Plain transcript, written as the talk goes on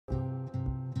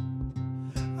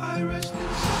I rest inside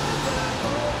that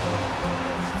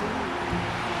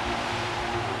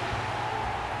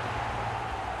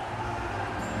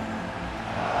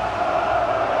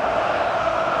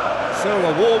So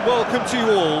a warm welcome to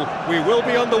you all. We will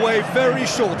be on the way very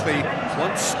shortly,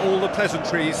 once all the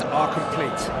pleasantries are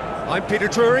complete. I'm Peter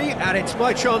Drury, and it's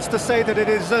my chance to say that it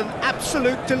is an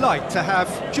absolute delight to have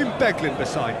Jim Beglin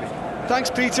beside me.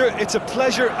 Thanks, Peter. It's a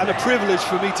pleasure and a privilege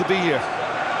for me to be here.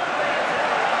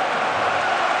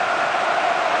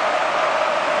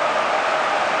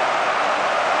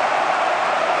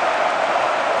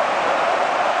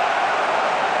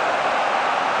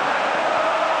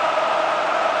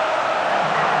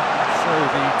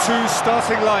 Two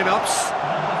starting lineups.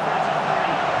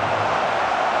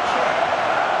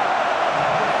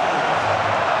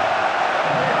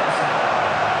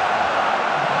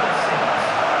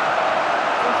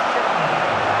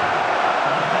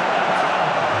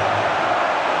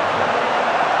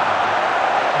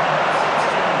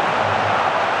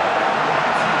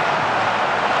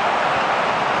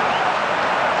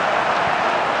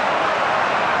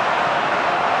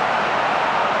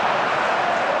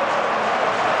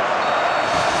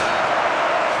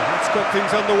 Got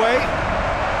things underway.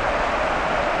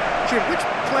 Jim, which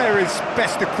player is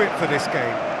best equipped for this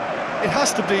game? It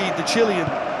has to be the Chilean,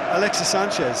 Alexis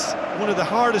Sanchez, one of the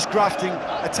hardest grafting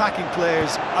attacking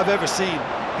players I've ever seen.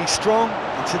 He's strong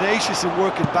and tenacious in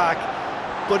working back,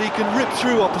 but he can rip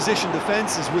through opposition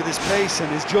defences with his pace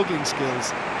and his juggling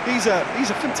skills. He's a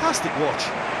fantastic watch.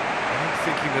 I'm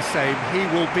thinking the same. He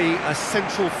will be a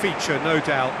central feature, no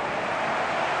doubt.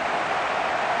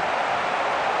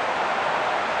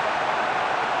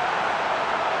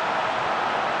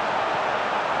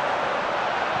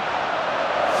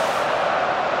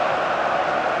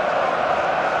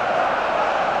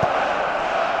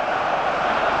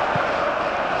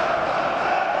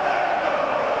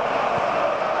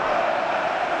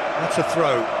 That's a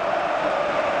throw.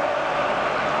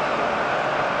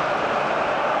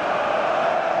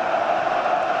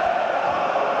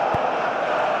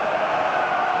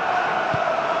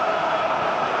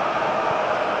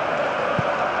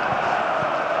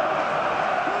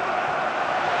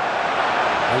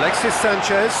 Alexis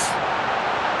Sanchez.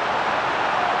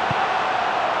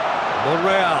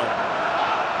 Monreal.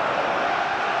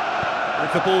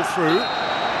 With the ball through.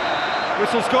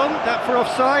 Whistle's gone, that for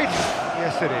offside?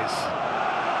 Yes, it is.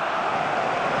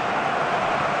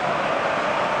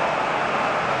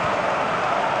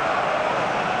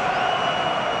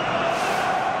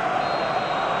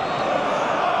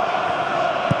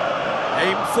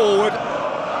 Aim forward.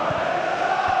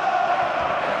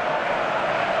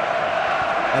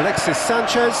 Alexis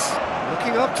Sanchez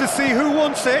looking up to see who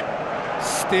wants it.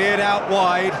 Steered out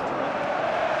wide.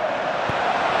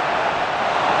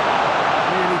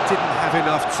 Really didn't have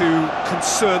enough to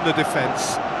concern the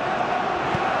defence.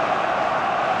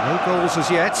 No goals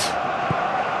as yet.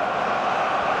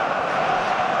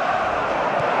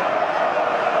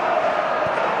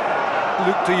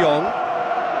 Luke de Jong.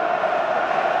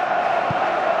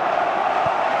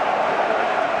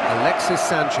 Alexis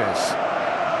Sanchez.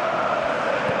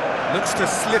 Looks to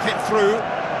slip it through.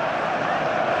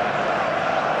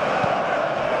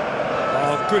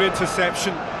 Oh, good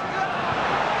interception.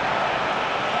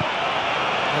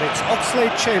 And it's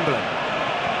Oxlade-Chamberlain.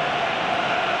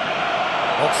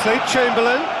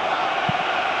 Oxlade-Chamberlain.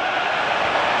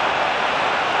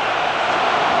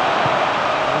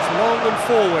 Goes long and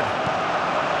forward.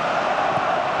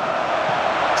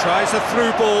 Tries a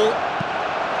through ball.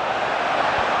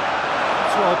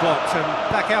 It's well blocked and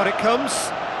back out it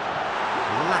comes.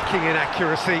 Lacking in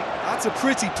accuracy. That's a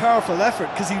pretty powerful effort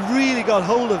because he really got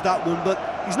hold of that one, but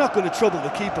he's not going to trouble the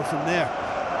keeper from there.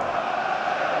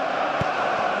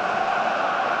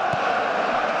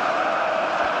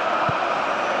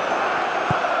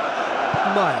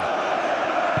 Maya.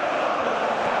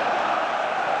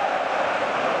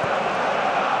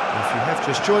 If you have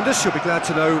just joined us, you'll be glad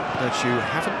to know that you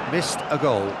haven't missed a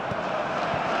goal.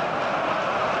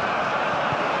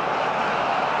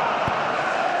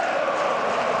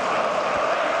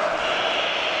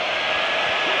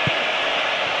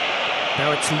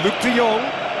 Now it's Luke de Jong.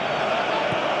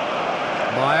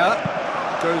 Maya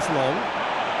goes long.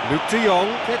 Luke de Jong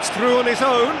gets through on his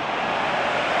own.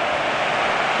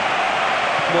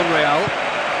 Monreal.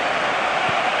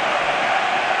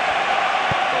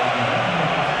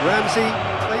 Ramsey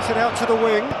plays it out to the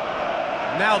wing.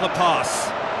 Now the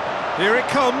pass. Here it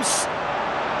comes.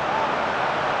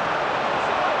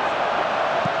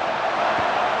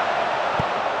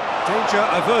 Danger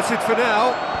averted for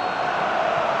now.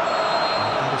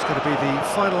 That is going to be the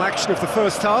final action of the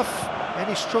first half.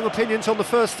 Any strong opinions on the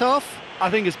first half? I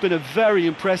think it's been a very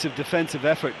impressive defensive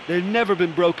effort. They've never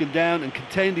been broken down and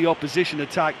contained the opposition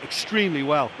attack extremely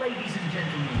well.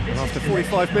 After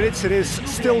 45 minutes, it is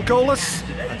still goalless.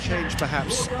 A change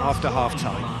perhaps after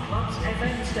half-time.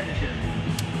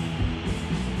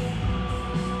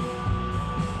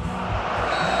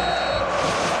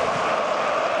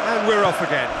 And we're off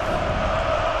again.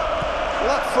 Well,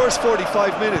 that first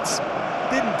 45 minutes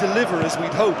didn't deliver as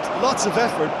we'd hoped. Lots of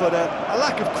effort, but a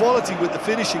lack of quality with the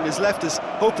finishing has left us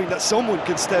hoping that someone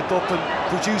can step up and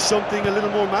produce something a little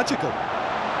more magical.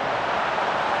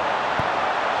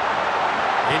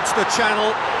 Into the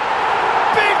channel.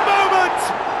 Big moment!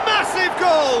 Massive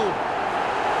goal!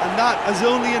 And that has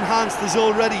only enhanced his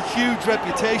already huge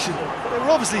reputation. They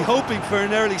were obviously hoping for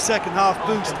an early second half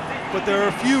boost, but there are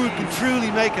a few who can truly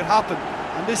make it happen,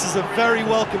 and this is a very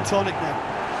welcome tonic now.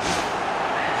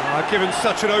 Given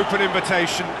such an open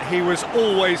invitation, he was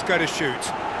always going to shoot.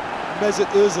 Mesut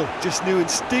Ozil just knew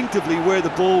instinctively where the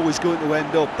ball was going to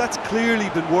end up. That's clearly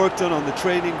been worked on the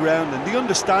training ground, and the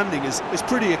understanding is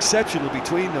pretty exceptional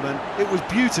between them, and it was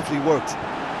beautifully worked.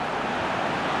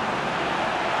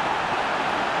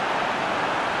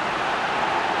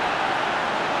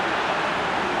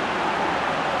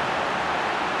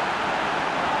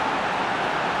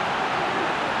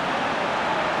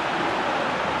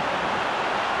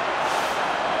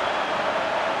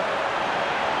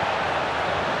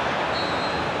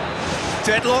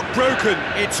 Deadlock broken,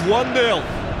 it's 1-0.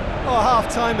 Oh,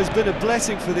 half-time has been a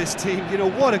blessing for this team. You know,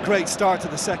 what a great start to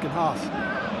the second half.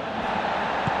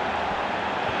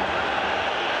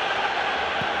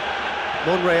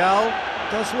 Monreal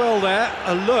does well there,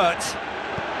 alert.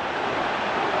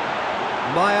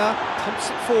 Maya pumps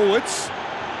it forwards.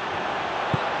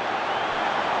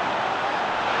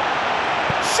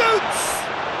 Shoots!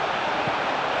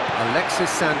 Alexis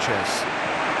Sanchez.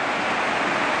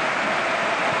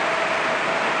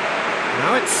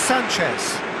 Now it's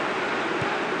Sanchez.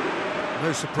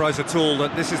 No surprise at all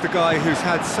that this is the guy who's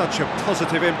had such a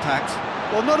positive impact.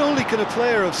 Well, not only can a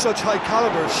player of such high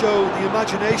calibre show the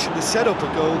imagination to set up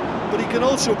a goal, but he can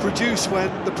also produce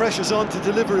when the pressure's on to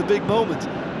deliver a big moment.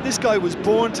 This guy was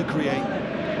born to create.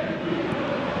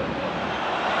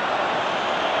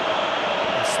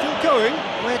 They're still going.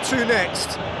 Where to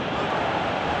next?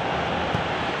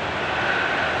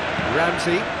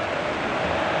 Ramsey.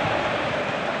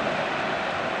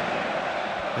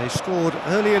 They scored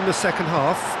early in the second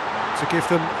half to give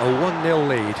them a 1-0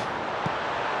 lead.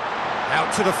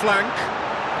 Out to the flank.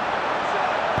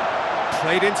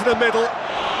 Played into the middle.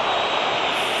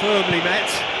 Firmly met.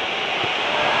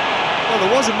 Well,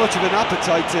 there wasn't much of an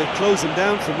appetite to close them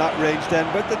down from that range then,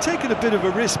 but they're taking a bit of a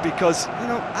risk because, you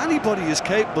know, anybody is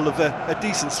capable of a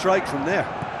decent strike from there.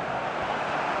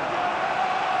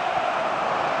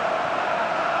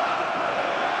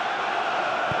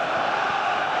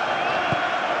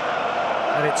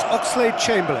 And it's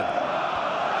Oxlade-Chamberlain.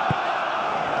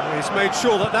 He's made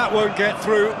sure that that won't get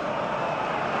through.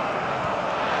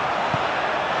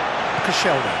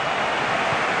 Koscielny.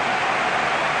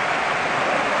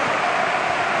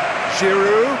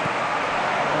 Giroud.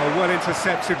 Oh, well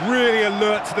intercepted, really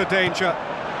alert to the danger.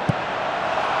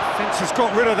 Fence has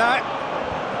got rid of that.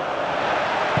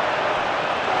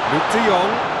 Luke de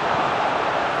Jong.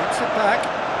 Gets it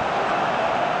back.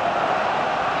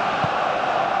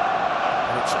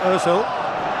 It's Ozil.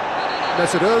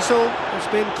 Mesut Ozil has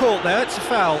been caught there, it's a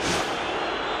foul.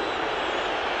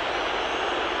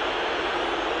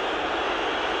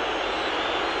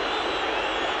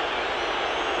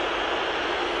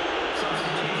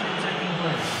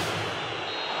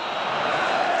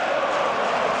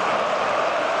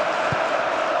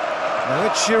 Now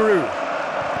it's Giroud.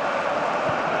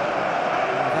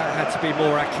 That had to be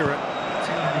more accurate.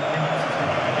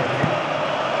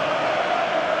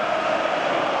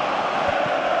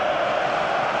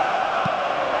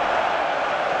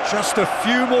 Just a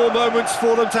few more moments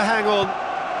for them to hang on.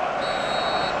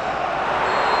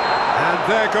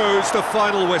 And there goes the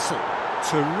final whistle.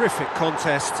 Terrific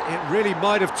contest. It really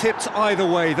might have tipped either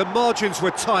way. The margins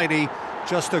were tiny,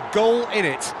 just a goal in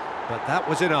it, but that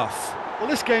was enough. Well,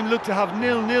 this game looked to have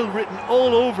 0-0 written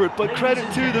all over it, but credit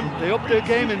to them, they upped their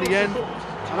game in the end,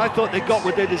 and I thought they got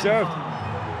what they deserved.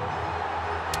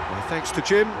 Well, thanks to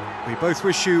Jim. We both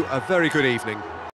wish you a very good evening.